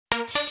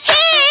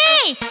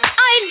Hey!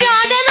 I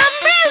got an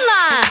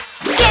umbrella!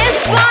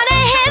 Guess what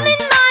I have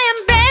in my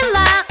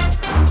umbrella?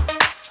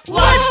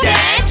 What's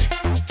that?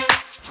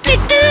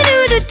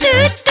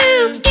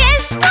 Do-do-do-do-do-do.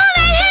 Guess what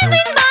I have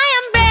in my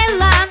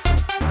umbrella?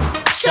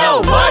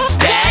 So what's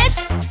that?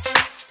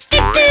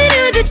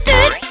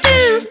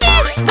 Do-do-do-do-do-do.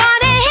 Guess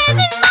what I have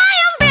in my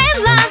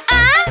umbrella?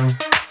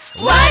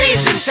 What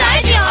is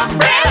inside your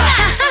umbrella?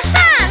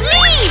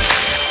 Leaves!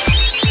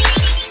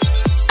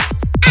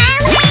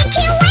 I'll make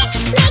you wet,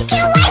 make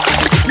you wet.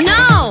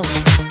 No!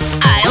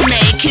 I'll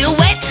make you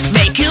wet,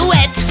 make you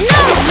wet.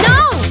 No, no!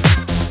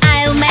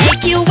 I'll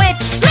make you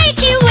wet,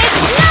 make you wet.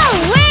 No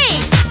way!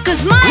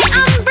 'Cause my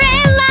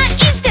umbrella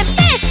is the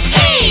best.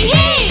 Hey,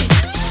 hey!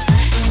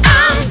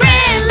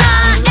 Umbrella,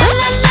 la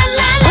la la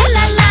la la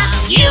la la.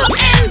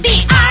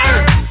 U-M-B-R,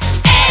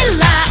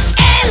 Ella,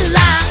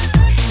 Ella.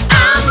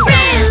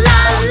 Umbrella,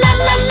 la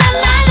la la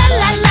la la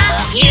la la.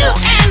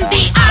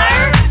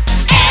 U-M-B-R,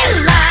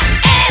 Ella,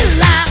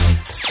 Ella.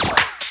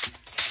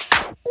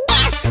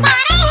 Guess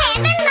what I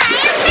have in my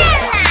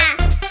umbrella?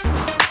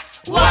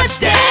 What's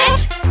that?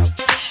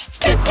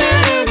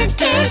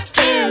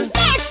 Do-do-do-do-do.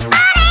 Guess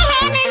what I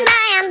have in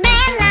my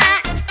umbrella?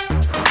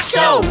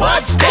 So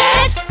what's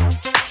that?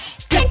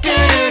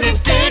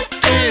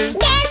 Do-do-do-do-do.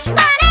 Guess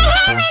what I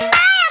have in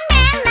my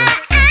umbrella?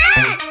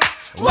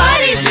 What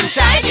is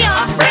inside your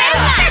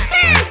umbrella?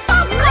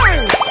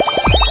 Popcorn.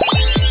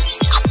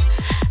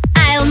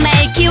 I'll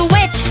make you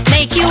wet,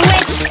 make you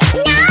wet.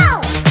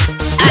 No,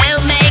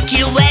 I'll make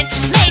you wet,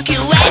 make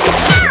you wet.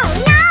 no,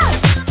 no.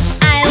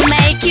 I'll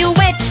make you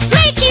wet,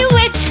 make you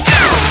wet.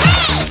 No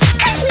way,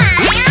 'cause my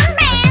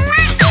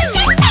umbrella is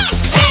the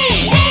best. Hey,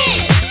 hey!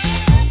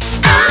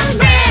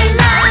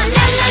 Umbrella,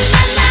 la la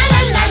la la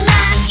la la la.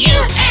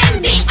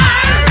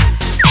 U-M-B-R,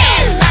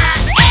 Ella,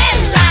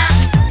 Ella.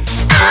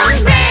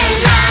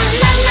 Umbrella,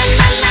 la la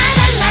la la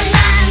la la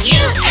la.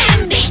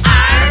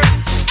 U-M-B-R,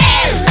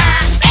 Ella,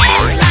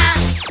 Ella.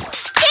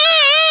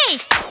 Hey!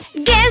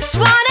 Guess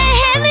what I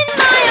have in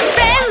my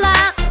umbrella?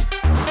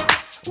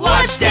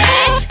 What's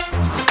that?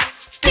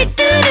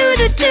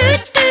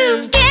 Do-do-do-do-do-do.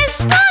 Guess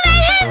what I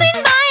have in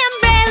my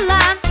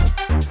umbrella?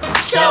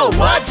 So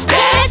what's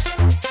that?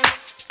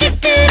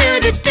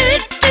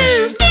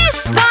 Do-do-do-do-do-do. Guess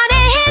what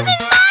I have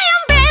in my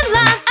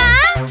umbrella?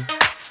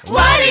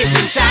 What is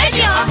inside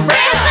your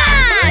umbrella?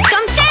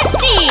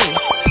 Confetti!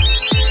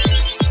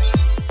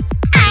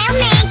 I'll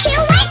make you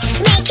wet,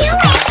 make you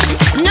wet.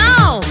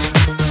 No!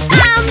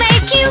 I'll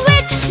make you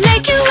wet,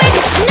 make you wet.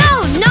 No,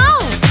 no!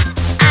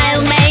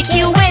 I'll make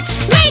you wet,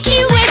 make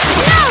you wet.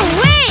 No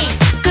way!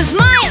 'Cause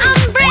my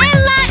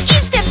umbrella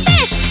is the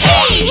best.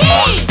 Hey,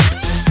 hey!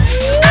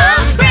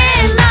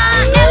 Umbrella,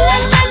 la la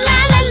la la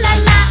la la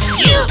la.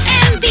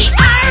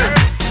 U-M-B-R,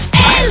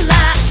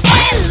 Ella,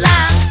 Ella.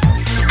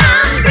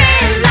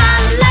 Umbrella,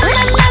 la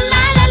la la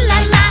la la la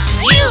la.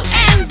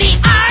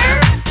 U-M-B-R,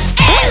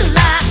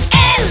 Ella,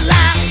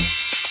 Ella.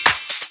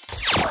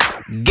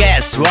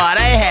 Guess what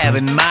I have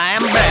in my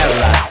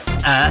umbrella?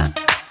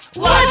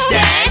 What's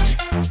that?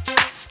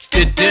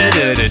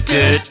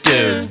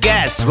 Do-do-do-do-do-do.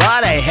 Guess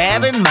what I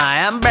have in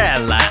my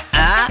umbrella?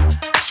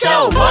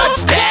 So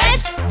what's that?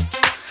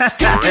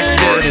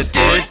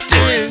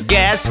 Do-do-do-do-do.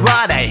 Guess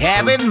what I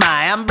have in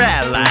my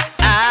umbrella?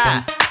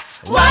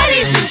 What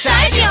is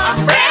inside your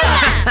umbrella?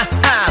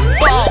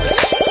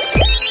 Balls!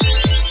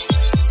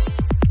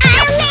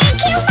 I'll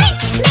make you wet,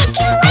 make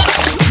you wet.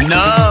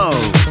 No!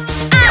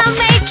 I'll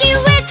make you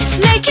wet,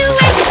 make you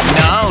wet.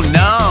 No,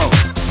 no!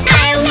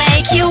 I'll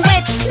make you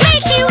wet,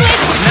 make you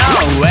wet.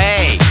 No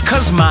way!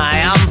 'Cause my